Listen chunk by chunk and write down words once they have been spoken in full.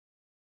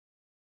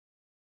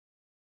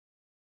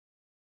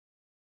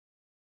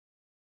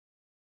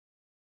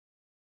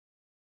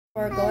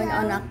We're going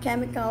on a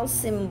chemical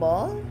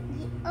symbol.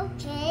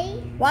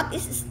 Okay. What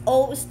is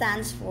O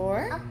stands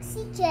for?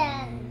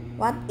 Oxygen.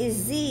 What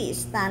is Z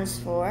stands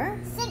for?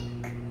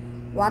 Zinc.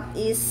 What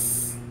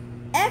is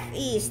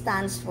Fe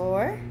stands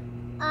for?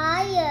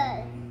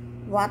 Iron.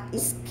 What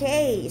is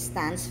K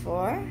stands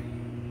for?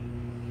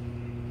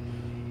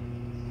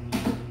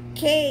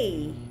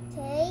 K.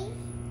 K.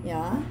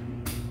 Yeah.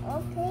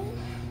 Okay.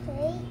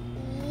 K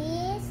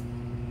is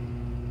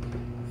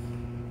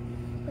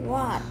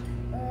What?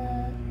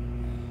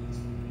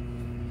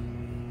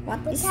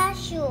 What is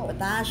potassium.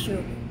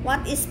 potassium?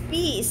 What is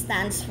P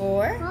stands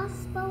for?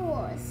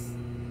 Phosphorus.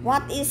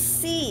 What is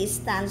C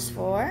stands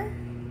for?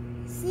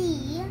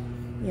 C.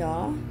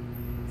 Yeah.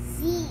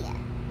 C.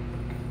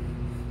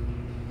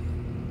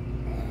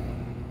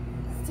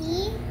 C.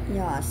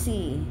 Yeah,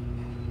 C.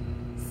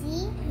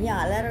 C.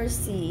 Yeah, letter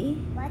C.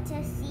 What's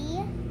a C?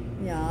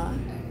 Yeah.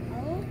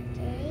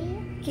 Okay.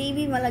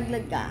 KB,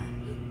 malaglag ka.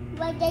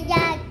 What is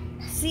that?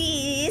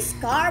 C is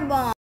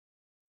carbon.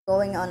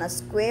 Going on a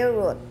square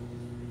root.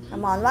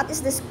 Come on, what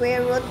is the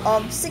square root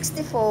of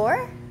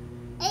 64?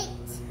 8.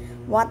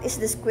 What is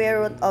the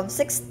square root of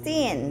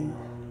 16?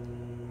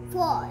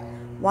 4.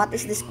 What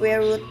is the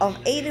square root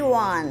of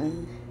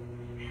 81?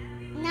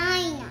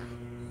 9.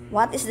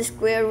 What is the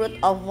square root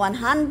of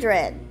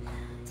 100?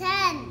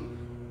 10.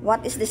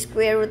 What is the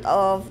square root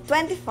of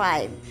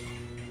 25?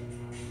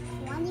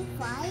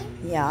 25.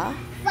 Yeah.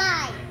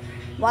 5.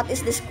 What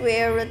is the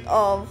square root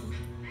of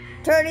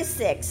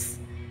 36?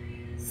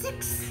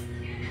 6.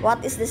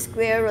 What is the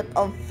square root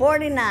of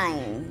 49?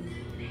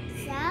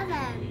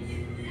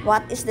 7.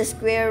 What is the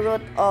square root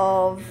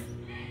of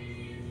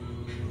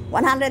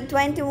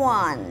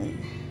 121?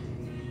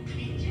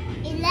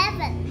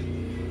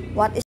 11.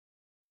 What is...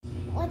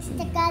 What's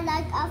the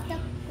color of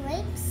the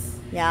grapes?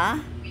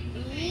 Yeah?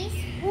 Is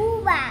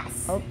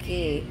uvas.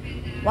 Okay.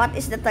 What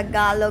is the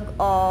Tagalog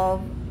of...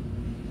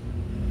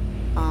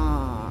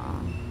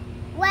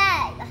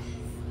 Well,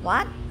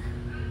 what?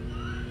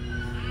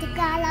 the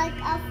color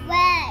of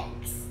legs.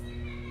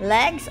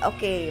 Legs?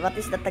 Okay. What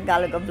is the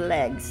Tagalog of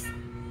legs?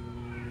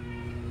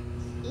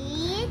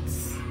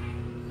 It's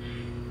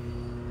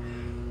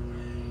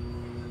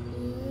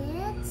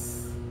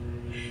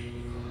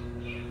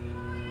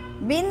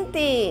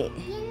Binti.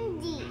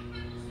 hindi.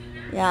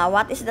 Yeah.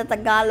 What is the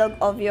Tagalog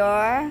of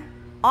your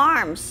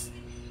arms?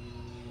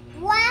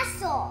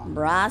 Braso.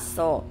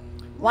 Braso.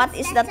 What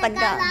is the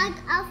Tagalog? Tagalog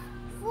of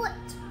foot?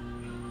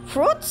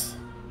 Fruits?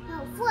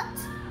 No, foot.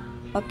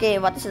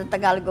 Okay. What is the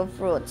Tagalog of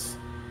fruits?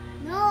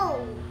 No.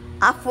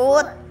 A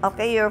foot.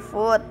 Okay, your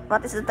foot.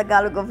 What is the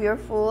Tagalog of your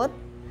foot?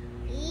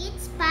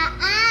 It's paa.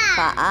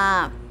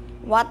 Paa.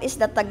 What is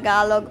the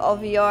Tagalog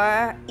of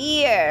your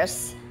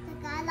ears?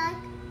 Tagalog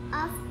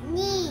of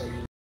knee.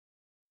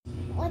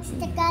 What's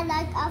the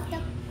Tagalog of the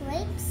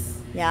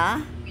grapes?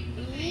 Yeah?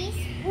 Is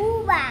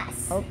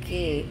uvas.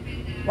 Okay.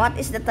 What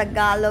is the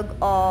Tagalog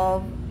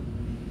of...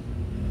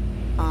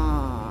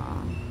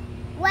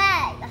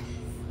 Well,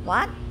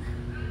 what?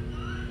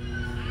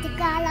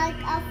 Tagalog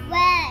of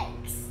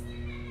legs.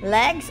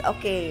 Legs?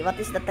 Okay. What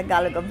is the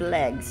Tagalog of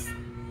legs?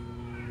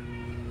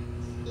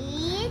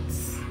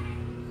 It's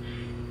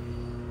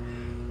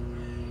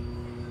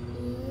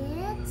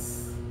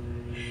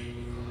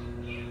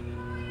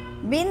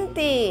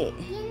Binti.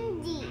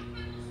 hindi.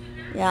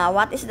 Yeah.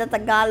 What is the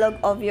Tagalog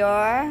of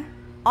your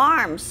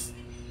arms?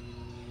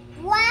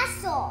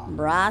 Braso.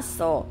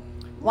 Braso.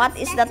 What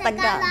is the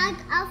Tagalog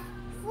of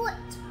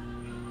foot?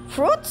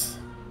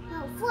 Fruits?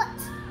 No, foot.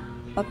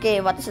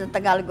 Okay. What is the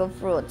Tagalog of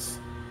fruits?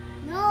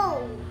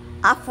 No.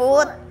 A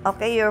foot.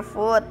 Okay, your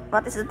foot.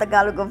 What is the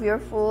Tagalog of your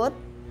foot?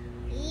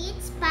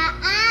 It's paa.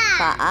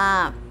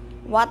 Paa.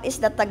 What is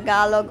the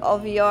Tagalog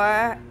of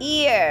your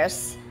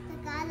ears?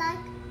 Tagalog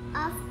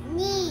of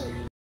knee.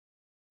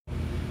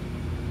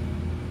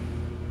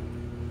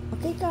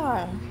 Okay,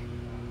 Carl.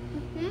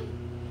 Mm-hmm.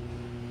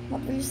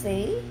 What will you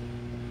say?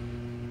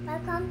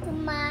 Welcome to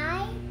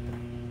my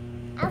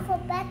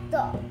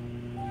alphabeto.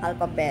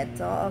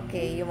 Alphabeto.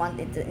 Okay, you want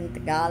it in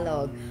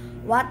Tagalog.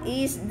 What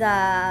is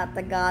the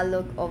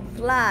Tagalog of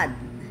flood?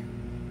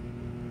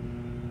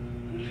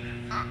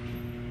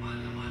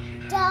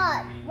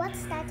 Dog.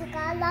 What's the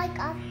Tagalog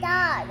of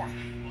dog?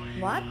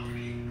 What?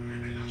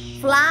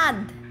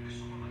 Flood.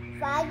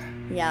 Frog.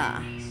 Yeah.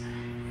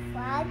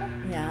 Frog.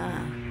 Yeah.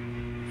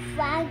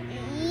 Frog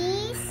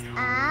is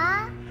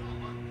a.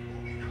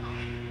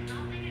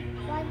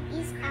 Frog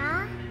is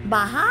a.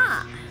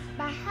 Baha.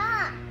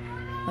 Baha.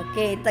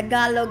 Okay,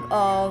 Tagalog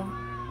of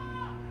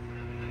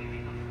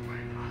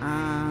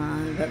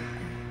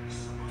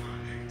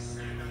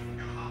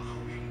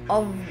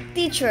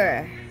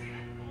teacher.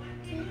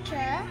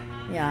 Teacher.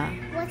 Yeah.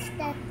 What's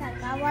the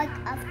Tagalog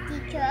of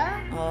teacher?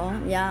 Oh,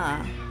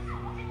 yeah.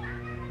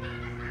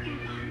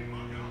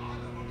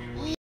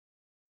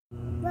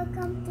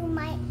 Welcome to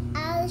my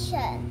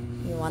addition.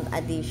 You want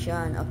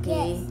addition,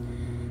 okay?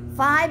 Yes.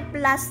 5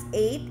 plus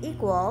 8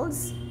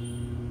 equals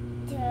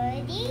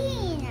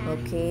 13.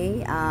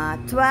 okay.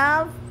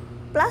 12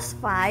 plus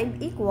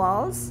 5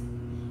 equals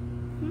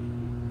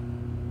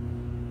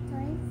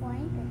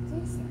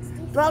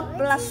 12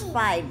 plus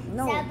 5.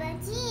 No.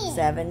 17.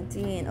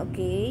 17.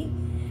 Okay.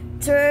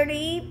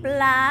 30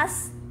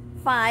 plus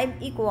 5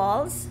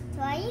 equals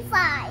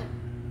 25.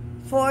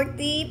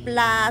 40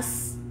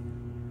 plus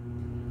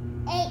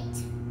 8.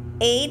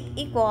 8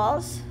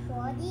 equals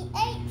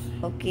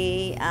 48.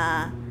 okay.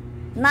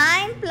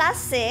 9 plus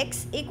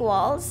 6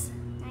 equals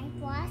 9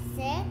 plus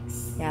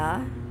 6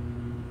 yeah.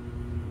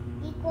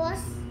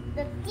 equals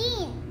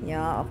 15.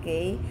 Yeah,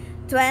 okay.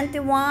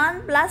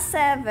 21 plus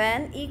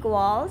 7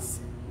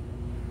 equals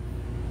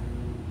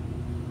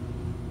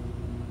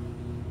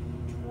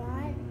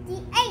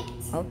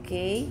 28.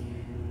 okay.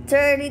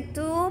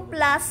 32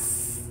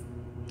 plus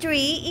 3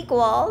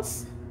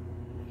 equals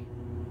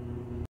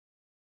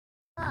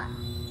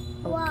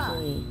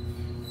okay.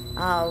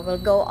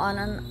 We'll go on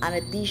an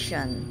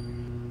addition.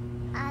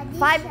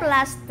 5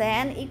 plus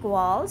 10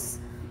 equals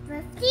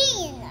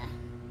 15.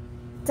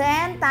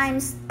 10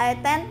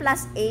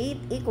 plus 8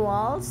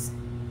 equals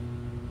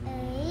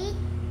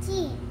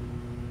 18.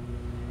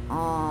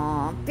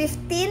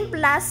 15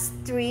 plus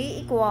 3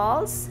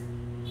 equals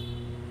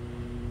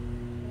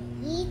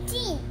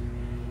 18.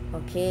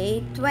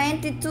 okay.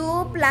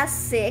 22 plus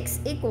 6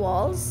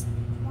 equals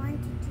 1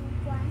 to 2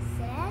 plus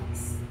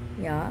 6.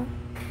 yeah.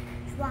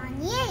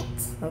 28.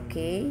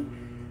 Okay.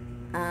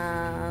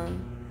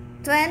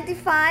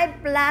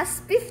 25 plus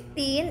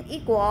 15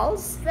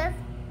 equals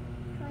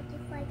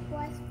 25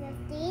 plus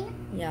 15.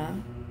 yeah.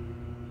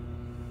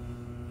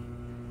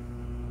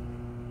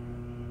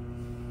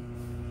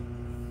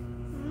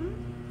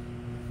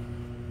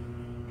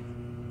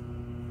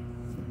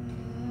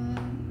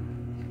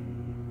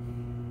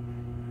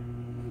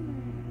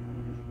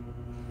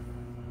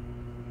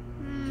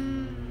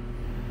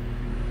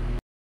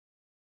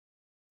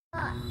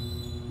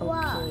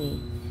 Okay.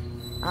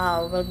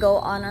 We'll go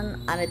on an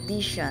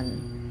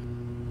addition.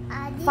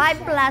 5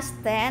 plus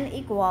 10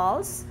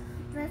 equals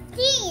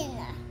 15.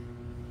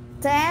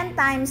 10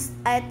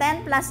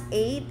 plus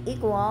 8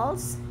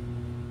 equals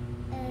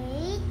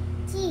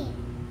 18.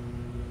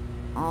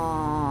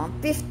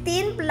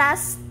 15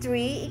 plus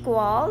 3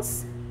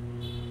 equals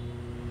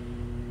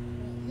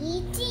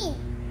 18.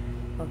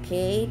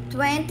 okay.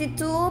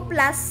 22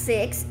 plus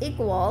 6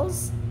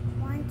 equals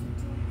 1 to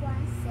 2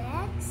 plus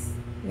 6.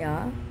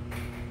 yeah.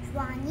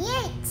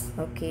 28.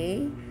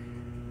 Okay.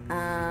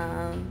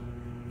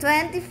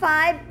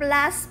 25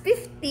 plus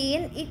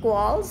 15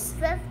 equals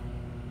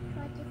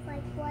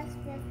 25 plus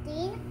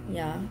 15.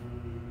 yeah.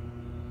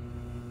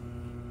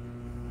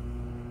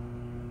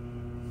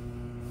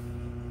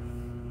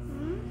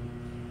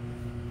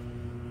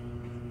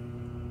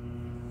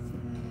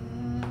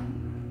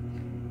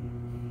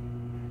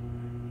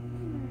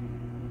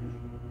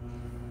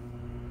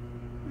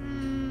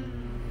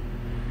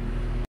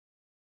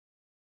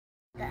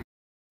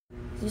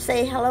 You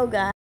say hello,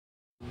 guys.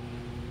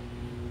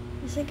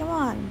 You say come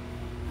on.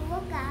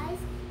 Hello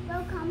guys,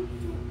 welcome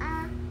to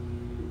a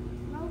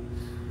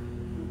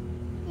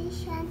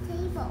multiplication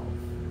table.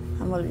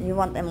 You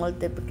want a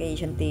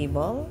multiplication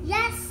table?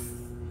 Yes.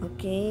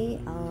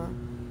 Okay.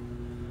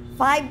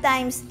 5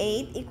 times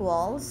 8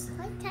 equals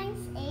 5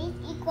 times 8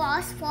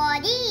 equals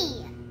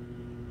 40.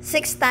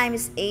 6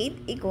 times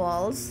 8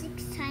 equals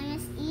 6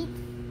 times 8.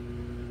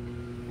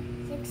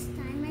 6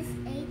 times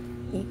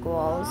 8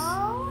 equals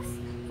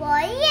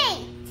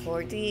 48.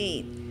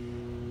 48.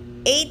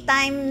 8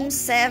 times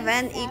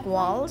 7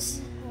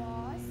 equals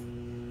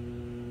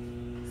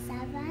 7,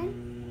 14,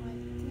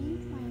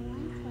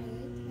 21,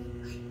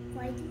 28,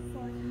 40,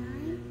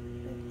 49,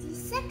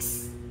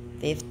 56.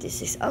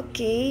 56.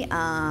 Okay.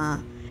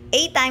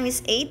 8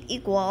 times 8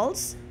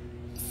 equals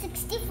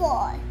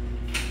 64.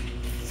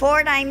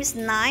 4 times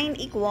 9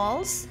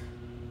 equals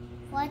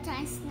 4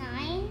 times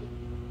 9,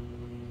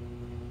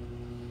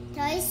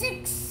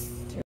 36.